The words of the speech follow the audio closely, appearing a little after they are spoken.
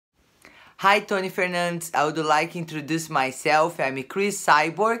Hi, Tony Fernandes. I would like to introduce myself. I'm Cris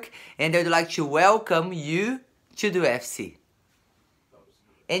Cyborg, and I would like to welcome you to the UFC.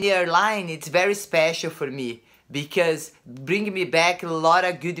 And the airline, it's very special for me because bring me back a lot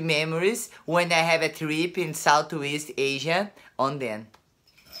of good memories when I have a trip in Southeast Asia on them.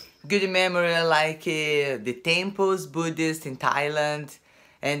 Good memory like the temples, Buddhist in Thailand,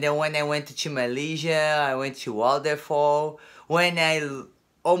 and then when I went to Malaysia, I went to Waterfall, when I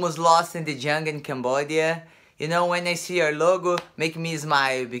almost lost in the jungle in Cambodia. You know, when I see your logo, make me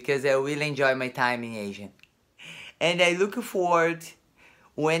smile because I really enjoy my time in Asia. And I look forward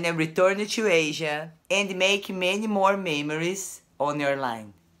when I return to Asia and make many more memories on your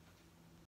line.